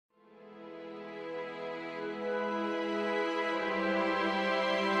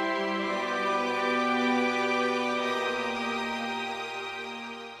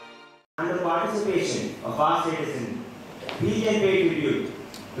participation of our citizens, we can pay tribute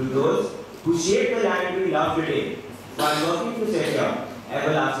to those who shaped the land we love today while working to secure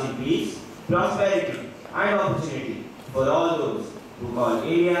everlasting peace, prosperity, and opportunity for all those who call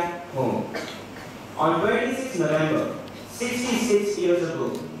India home. On 26 November, 66 years ago,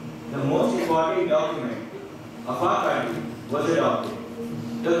 the most important document of our country was adopted,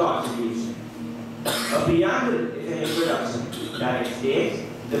 the Constitution. A preamble is an introduction that explains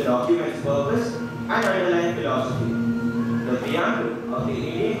the document's purpose and underlying philosophy. The preamble of the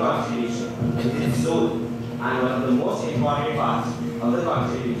Indian Constitution is its soul and one of the most important parts of the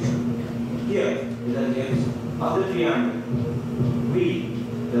Constitution. Here is a glimpse of the preamble. We,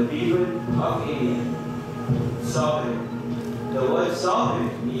 the people of India. Sovereign. The word sovereign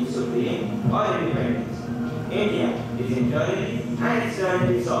means supreme or independence. India is internally and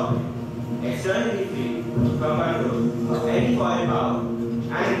externally sovereign, externally free from control of any foreign power,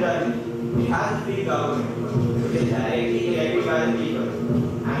 and internally it has a free government which is directly elected by the people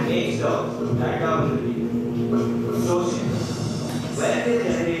and makes laws that govern the people. Social. Wealth is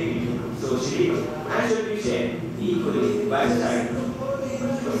generated socially and should be shared equally by society.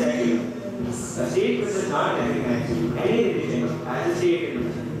 Secular. A state which does not recognize any religion as a state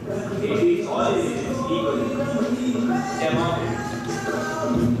religion. It treats all religions equally.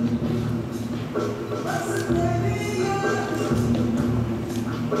 Democracy.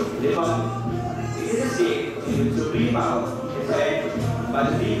 Republic. It is a state in which supreme power is held by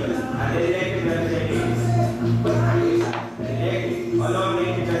the people and their elected representatives. And which has an elected or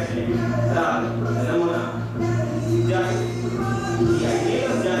nominated president rather than a monarch. Justice. The idea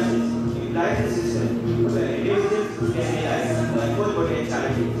of justice implies a system where individuals can realize their full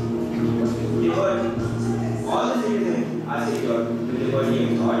potentialities. Liberty. All the citizens are secured with liberty of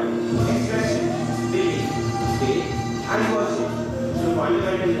thought, expression, belief, faith, and worship through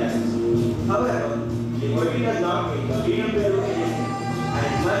fundamental rights. However, liberty does not mean the freedom to do anything, and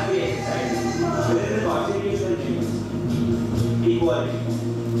it must be exercised within the constitutional limits. Equality.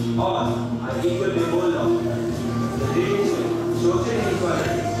 All are equal before law. The religion, social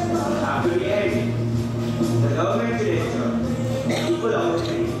inequality have to be ended. The government should ensure equal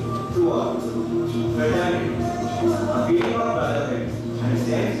opportunity to all. Fraternity, a feeling of brotherhood and a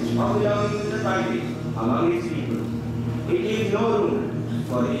sense of belonging to the country among its people. It leaves no room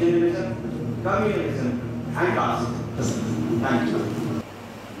for regionalism, communalism, and casteism. Thank you.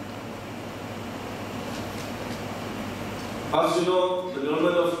 As you know, the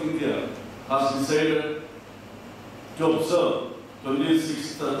government of India has decided to observe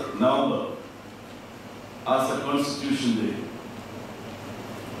 26th November as a Constitution Day.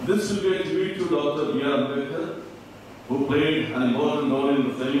 This will be a tribute to Dr. B.R. Ambedkar, who played an important role in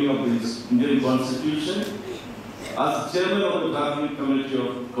the framing of this Indian Constitution as chairman of the Drafting Committee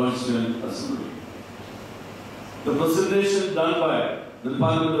of Constituent Assembly. The presentation done by the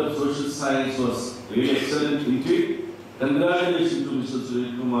Department of Social Science was really excellent indeed. Congratulations to Mr.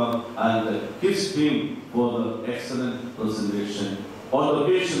 Suresh Kumar and his team for the excellent presentation on the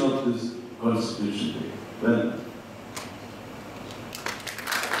occasion of this Constitution Day. Well done.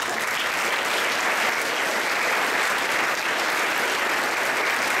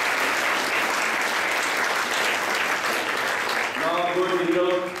 Now I'm going to read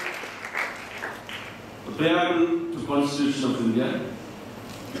out the preamble to Constitution of India.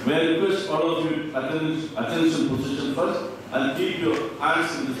 May I request all of you attention position first and keep your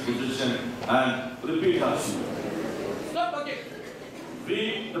hands in this position and repeat after me. Stop again.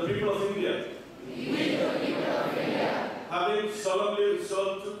 We, the people of India, having solemnly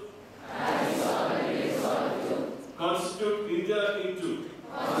resolved to constitute India into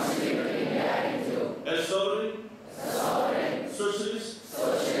a sovereign, socialist,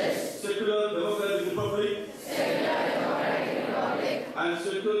 secular, democratic republic, and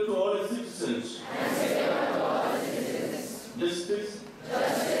secure to all its citizens. Justice,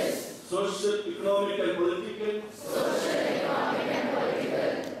 social, economic, and political.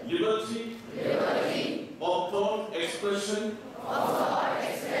 Liberty, of thought, expression.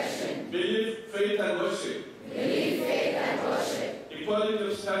 Belief, faith, and worship. Equality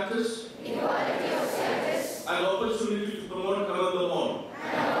of status. And opportunity to promote among them all.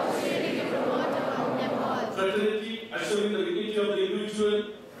 Fraternity, assuring the dignity of the individual.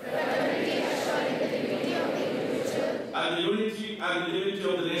 And the unity and the unity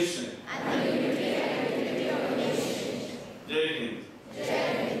of the nation. Jai Hind.